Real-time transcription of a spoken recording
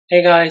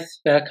Hey guys,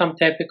 welcome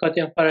to Happy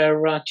Coding for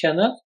Everyone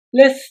channel.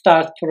 Let's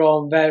start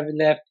from where we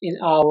left in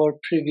our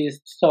previous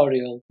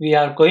tutorial. We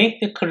are going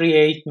to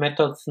create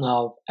methods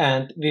now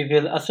and we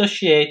will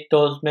associate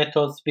those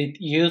methods with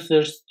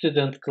user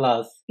student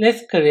class.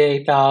 Let's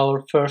create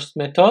our first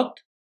method.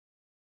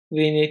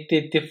 We need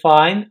to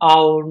define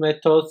our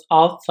methods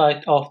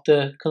outside of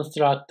the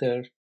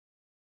constructor.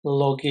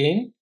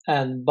 Login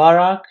and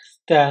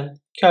barracks,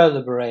 then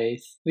curly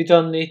brace. We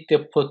don't need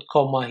to put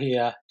comma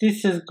here.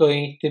 This is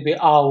going to be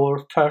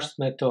our first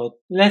method.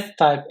 Let's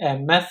type a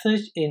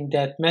message in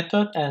that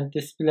method and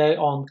display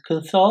on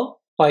console.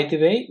 By the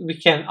way, we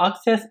can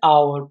access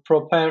our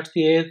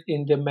properties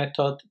in the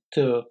method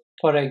too.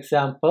 For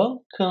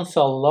example,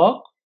 console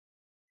log,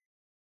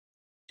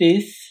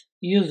 this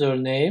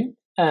username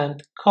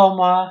and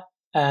comma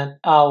and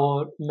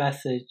our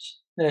message.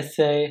 Let's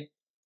say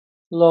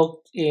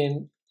logged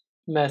in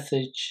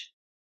message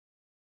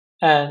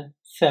and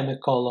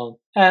semicolon.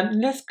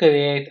 And let's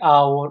create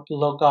our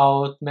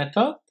logout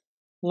method.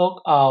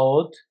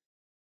 Logout,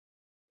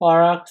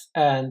 barracks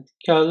and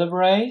curly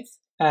brace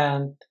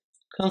and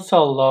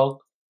console log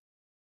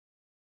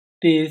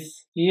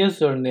this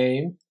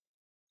username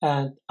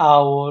and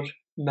our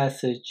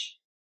message.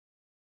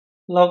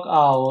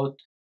 Logout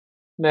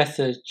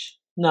message.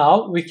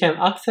 Now we can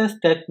access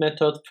that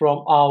method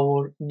from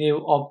our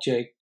new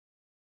object.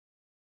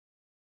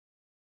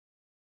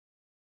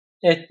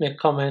 Let me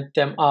comment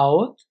them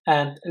out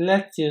and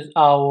let's use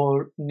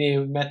our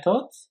new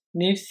methods.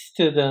 New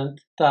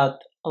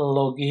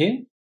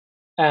student.login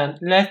and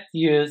let's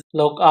use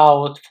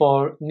logout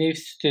for new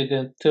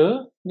student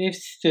 2, new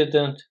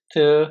student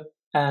 2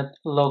 and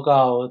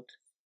logout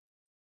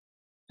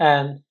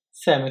and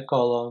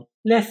semicolon.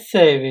 Let's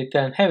save it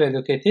and have a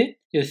look at it.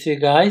 You see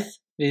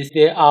guys, we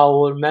see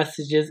our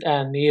messages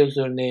and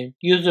username.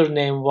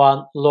 Username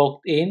 1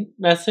 logged in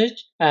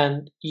message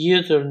and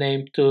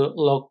username 2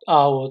 logged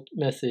out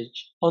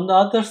message. On the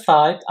other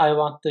side, I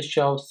want to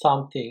show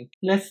something.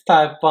 Let's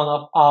type one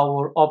of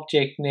our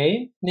object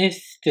name, new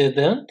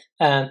student,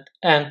 and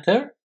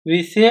enter.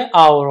 We see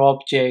our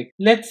object.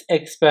 Let's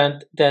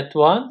expand that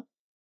one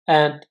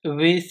and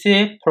we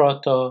see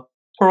proto.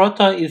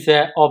 Proto is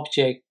an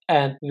object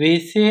and we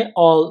see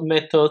all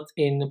methods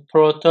in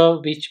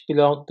proto which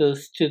belong to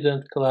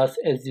student class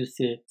as you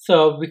see.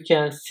 So we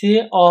can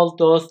see all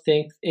those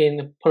things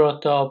in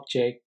proto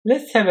object.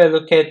 Let's have a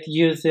look at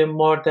using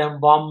more than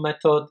one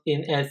method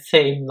in a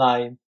same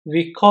line.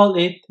 We call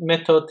it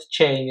method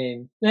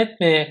chaining. Let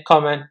me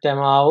comment them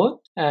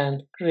out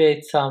and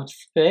create some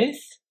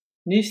space.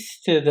 New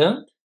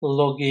student,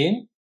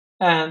 login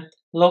and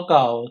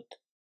logout.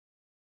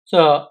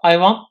 So I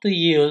want to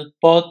use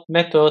both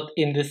methods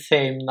in the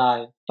same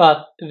line,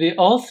 but we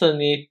also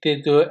need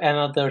to do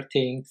another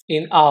thing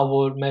in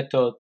our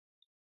method.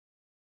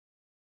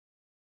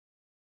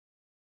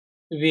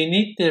 We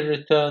need to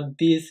return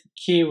this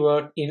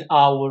keyword in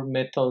our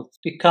methods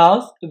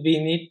because we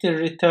need to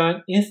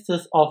return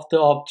instance of the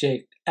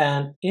object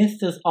and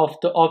instance of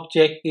the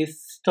object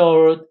is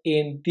stored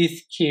in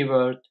this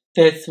keyword.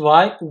 That's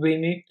why we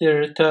need to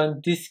return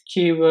this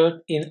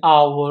keyword in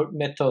our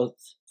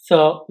methods.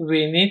 So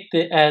we need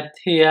to add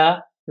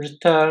here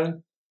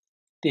return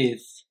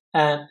this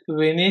and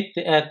we need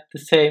to add the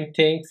same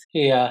things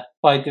here.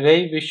 By the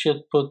way, we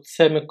should put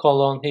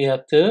semicolon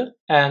here too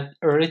and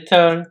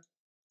return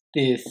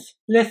this.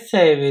 Let's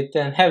save it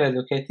and have a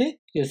look at it.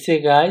 You see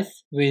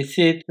guys, we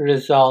see the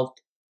result.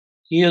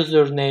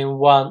 Username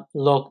 1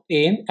 logged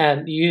in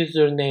and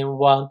username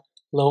 1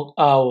 logged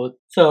out.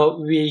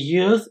 So we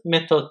use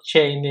method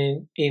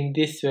chaining in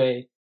this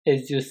way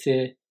as you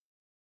see.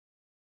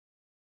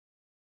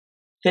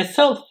 That's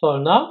all for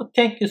now.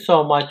 Thank you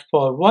so much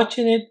for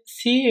watching it.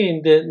 See you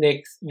in the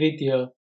next video.